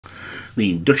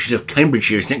The Duchess of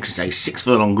Cambridgeshire is next to a 6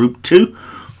 furlong Group 2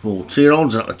 for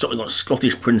 2-year-olds. At the top we've got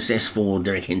Scottish Princess for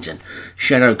Derek Hinton,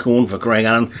 Shadow Corn for Craig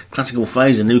Allen, Classical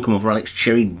Phase, a newcomer for Alex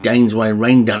Cherry, Danesway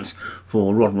Rain Dance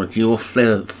for Rod McCure,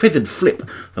 Feathered Flip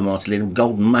for Martin Liddell,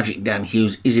 Golden Magic Dan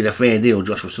Hughes, Is It a Fair Deal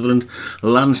Joshua Sutherland,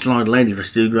 Landslide Lady for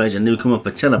Stu Grays, a newcomer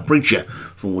Patella Preacher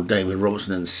for David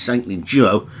Robertson, and Saintly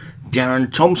Duo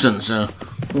Darren Thompson. So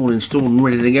all installed and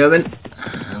ready to go then,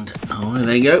 and away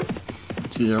they go.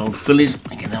 2-year-old fillies.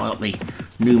 Again, now up the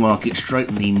Newmarket Straight,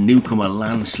 and the newcomer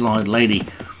Landslide Lady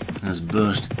has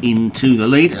burst into the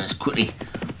lead and has quickly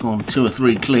gone 2 or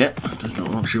 3 clear. Does not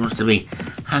look like she wants to be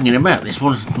hanging about. This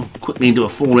one quickly into a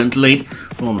 4-length lead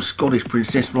from Scottish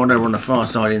Princess right over on the far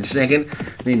side in second.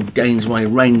 Then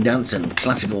Danesway Rain Dance and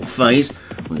Classical Phase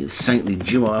with Saintly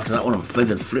Duo after that one, and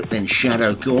Feathered Flip, then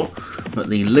Shadow Court. But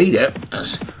the leader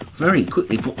has very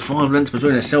quickly put 5 lengths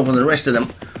between herself and the rest of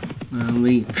them. And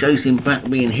the chasing back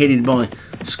being headed by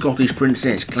Scottish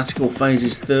Princess. Classical Phase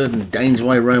is 3rd and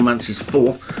Danesway Romance is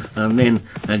 4th. And then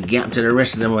a gap to the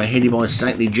rest of them are headed by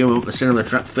Saintly Duo up the centre of the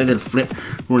track. Feathered Flip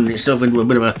running itself into a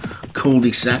bit of a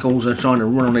cul-de-sac, also trying to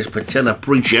run on this Patella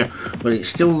Preacher. But it's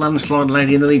still Landslide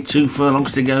Lady in the lead, 2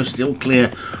 furlongs to go, still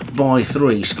clear by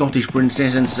 3. Scottish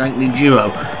Princess and Saintly Duo.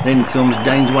 Then comes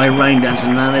Danesway Rain Dance,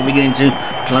 and now they're beginning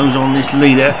to close on this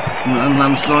leader. And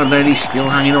Landslide Lady still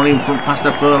hanging on in front past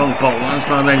the furlong pole.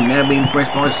 Landslide Lady now being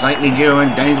pressed by Saintly Duo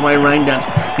and Danesway Rain Dance.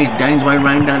 It's Danesway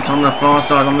Rain Dance on the far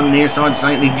side, on the near side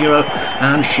Saintly Duo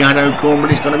and Shadow Corn,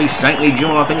 but it's going to be Saintly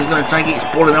Duo. I think it's going to take it. It's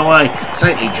pulling away.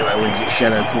 Saintly Duo wins it.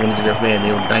 Shadow Corn into the fair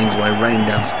deal. Danesway Rain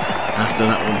Dance after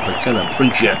that one. Patella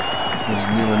Preacher was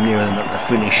never nearer than at the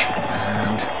finish,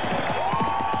 and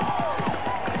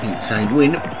it's a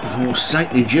win for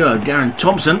Saintly Duo. Darren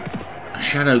Thompson.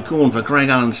 Shadow Corn for Craig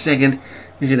Allen 2nd.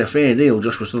 Is It a Fair Deal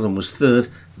Joshua Sutherland was 3rd.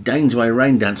 Danesway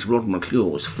Rain Dance Rod McClure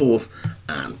was 4th,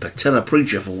 and Patella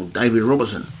Preacher for David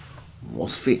Robertson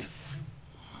was 5th.